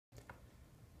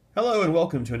Hello and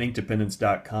welcome to an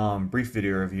InkDependence.com brief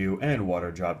video review and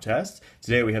water drop test.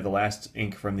 Today we have the last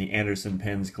ink from the Anderson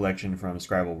Pens collection from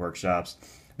Scribble Workshops.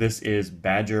 This is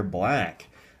Badger Black.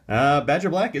 Badger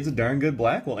Black is a darn good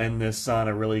black. We'll end this on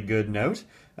a really good note.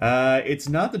 It's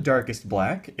not the darkest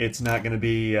black. It's not going to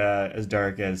be as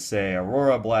dark as, say,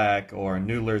 Aurora Black or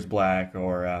Noodler's Black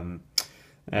or, I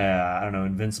don't know,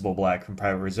 Invincible Black from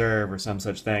Private Reserve or some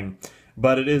such thing.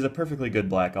 But it is a perfectly good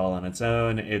black all on its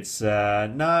own. It's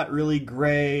not really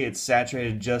gray. It's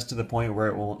saturated just to the point where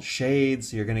it won't shade,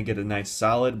 so you're going to get a nice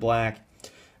solid black,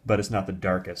 but it's not the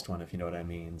darkest one, if you know what I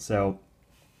mean. So,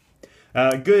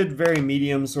 good, very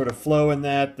medium sort of flow in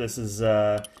that. This has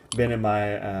been in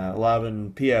my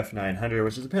Lavin PF 900,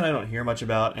 which is a pen I don't hear much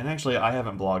about, and actually I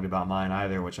haven't blogged about mine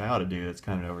either, which I ought to do. It's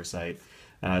kind of an oversight.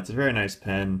 It's a very nice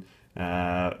pen.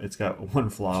 It's got one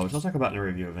flaw, which I'll talk about in a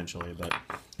review eventually, but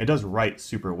it does write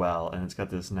super well, and it's got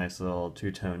this nice little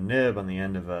two-tone nib on the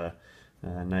end of a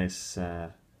nice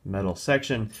metal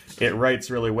section. It writes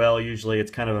really well. Usually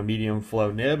it's kind of a medium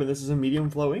flow nib, and this is a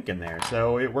medium flow ink in there,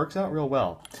 so it works out real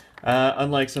well.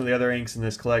 Unlike some of the other inks in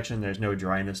this collection, there's no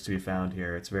dryness to be found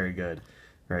here. It's very good.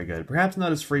 Very good. Perhaps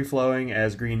not as free-flowing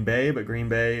as Green Bay, but Green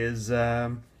Bay is,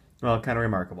 well, kind of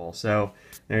remarkable. So,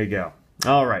 there you go.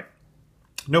 All right.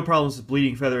 No problems with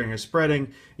bleeding, feathering, or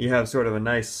spreading. You have sort of a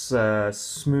nice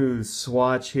smooth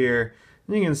swatch here.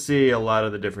 And you can see a lot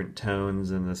of the different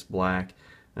tones in this black.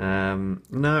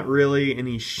 Not really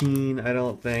any sheen, I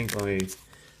don't think. Let me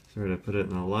sort of put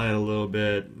it in the light a little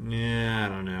bit. Yeah, I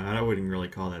don't know. I wouldn't really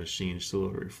call that a sheen. Just a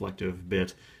little reflective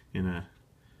bit in a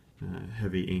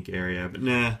heavy ink area. But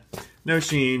nah, no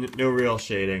sheen, no real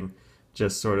shading.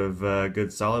 Just sort of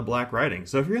good solid black writing.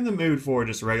 So if you're in the mood for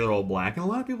just regular old black, and a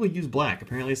lot of people use black,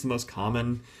 apparently it's the most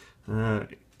common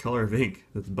color of ink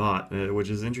that's bought, which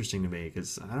is interesting to me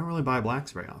because I don't really buy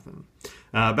blacks very often.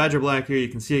 Badger Black here, you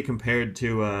can see it compared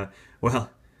to, well,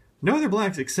 no other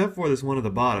blacks except for this one at the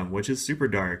bottom, which is super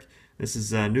dark. This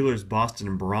is Noodler's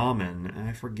Boston Brahmin.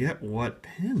 I forget what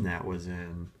pen that was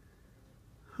in.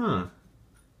 Huh.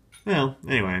 Well,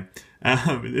 anyway,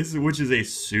 which is a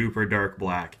super dark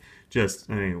black. Just,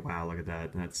 I mean, wow, look at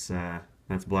that.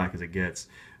 That's black as it gets.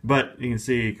 But you can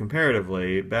see,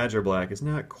 comparatively, Badger Black is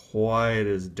not quite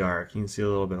as dark. You can see a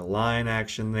little bit of line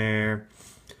action there.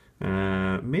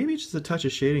 Maybe just a touch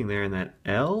of shading there in that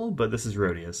L, but this is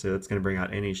Rhodia, so that's going to bring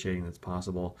out any shading that's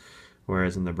possible.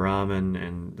 Whereas in the Brahmin,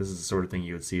 and this is the sort of thing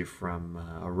you would see from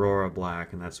Aurora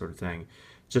Black and that sort of thing,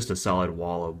 just a solid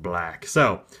wall of black.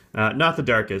 So, not the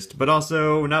darkest, but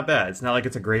also not bad. It's not like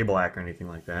it's a gray black or anything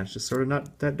like that. It's just sort of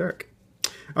not that dark.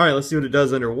 Alright, let's see what it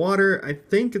does underwater. I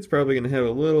think it's probably going to have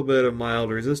a little bit of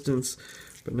mild resistance,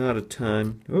 but not a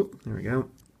ton. Oh, there we go.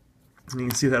 And you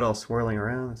can see that all swirling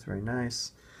around. That's very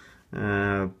nice.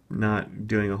 Not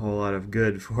doing a whole lot of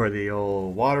good for the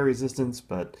old water resistance,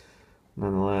 but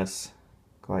nonetheless,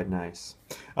 quite nice.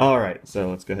 Alright, so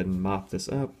let's go ahead and mop this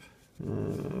up.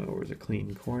 Where's a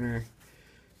clean corner?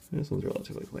 This one's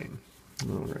relatively clean.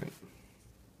 Alright.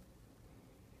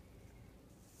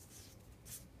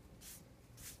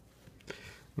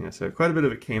 Yeah, so quite a bit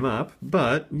of it came up,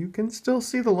 but you can still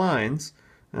see the lines.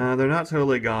 They're not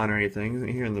totally gone or anything.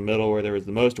 Here in the middle where there was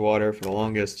the most water for the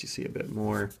longest, you see a bit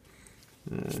more.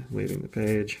 Leaving the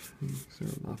page.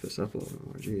 Sort of mop this up a little bit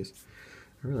more. Jeez.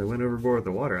 I really went overboard with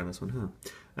the water on this one,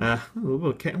 huh? A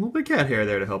little bit of cat hair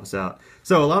there to help us out.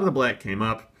 So a lot of the black came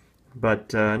up,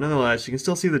 but nonetheless, you can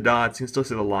still see the dots, you can still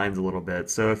see the lines a little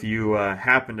bit. So if you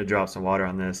happen to drop some water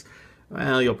on this,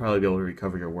 well, you'll probably be able to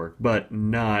recover your work, but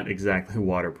not exactly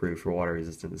waterproof or water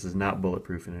resistant. This is not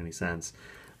bulletproof in any sense.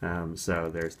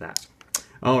 So there's that.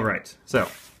 All right, so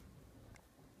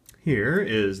here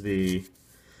is the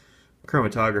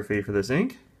chromatography for this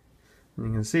ink. And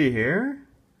you can see here,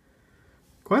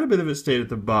 quite a bit of it stayed at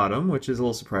the bottom, which is a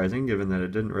little surprising given that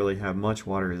it didn't really have much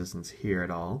water resistance here at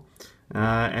all.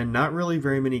 And not really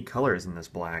very many colors in this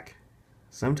black.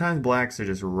 Sometimes blacks are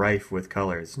just rife with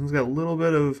colors. This one's got a little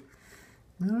bit of,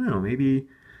 I don't know, maybe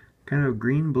kind of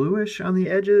green-bluish on the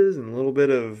edges and a little bit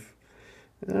of,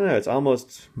 I don't know, it's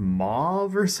almost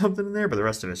mauve or something in there, but the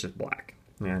rest of it's just black.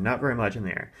 Yeah, not very much in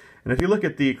there. And if you look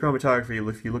at the chromatography,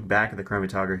 if you look back at the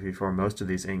chromatography for most of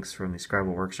these inks from the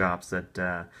Scribble Workshops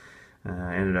that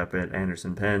ended up at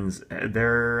Anderson Pens,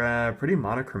 they're pretty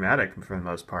monochromatic for the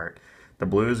most part. The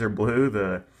blues are blue,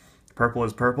 the purple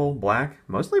is purple, black,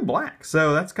 mostly black.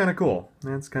 So that's kind of cool.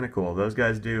 That's kind of cool. Those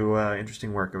guys do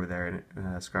interesting work over there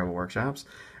at Scribble Workshops.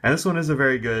 And this one is a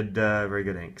very good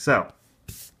ink. So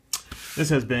this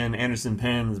has been Anderson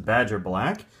Pens Badger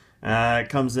Black. It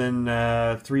comes in 3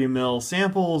 ml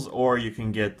samples, or you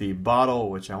can get the bottle,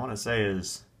 which I want to say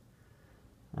is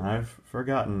I've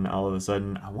forgotten all of a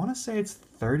sudden. I want to say it's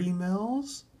 30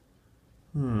 mils?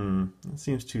 That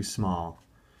seems too small.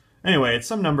 Anyway, it's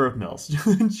some number of mils.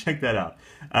 Check that out.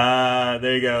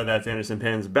 There you go. That's Anderson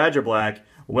Pens Badger Black.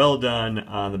 Well done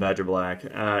on the Badger Black.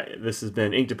 This has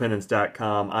been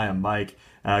inkdependence.com. I am Mike.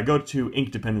 Go to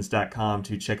inkdependence.com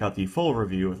to check out the full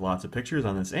review with lots of pictures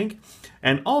on this ink.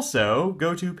 And also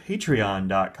go to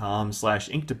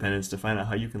patreon.com/inkdependence to find out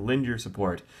how you can lend your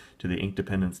support to the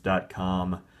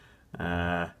inkdependence.com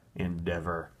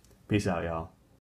endeavor. Peace out, y'all.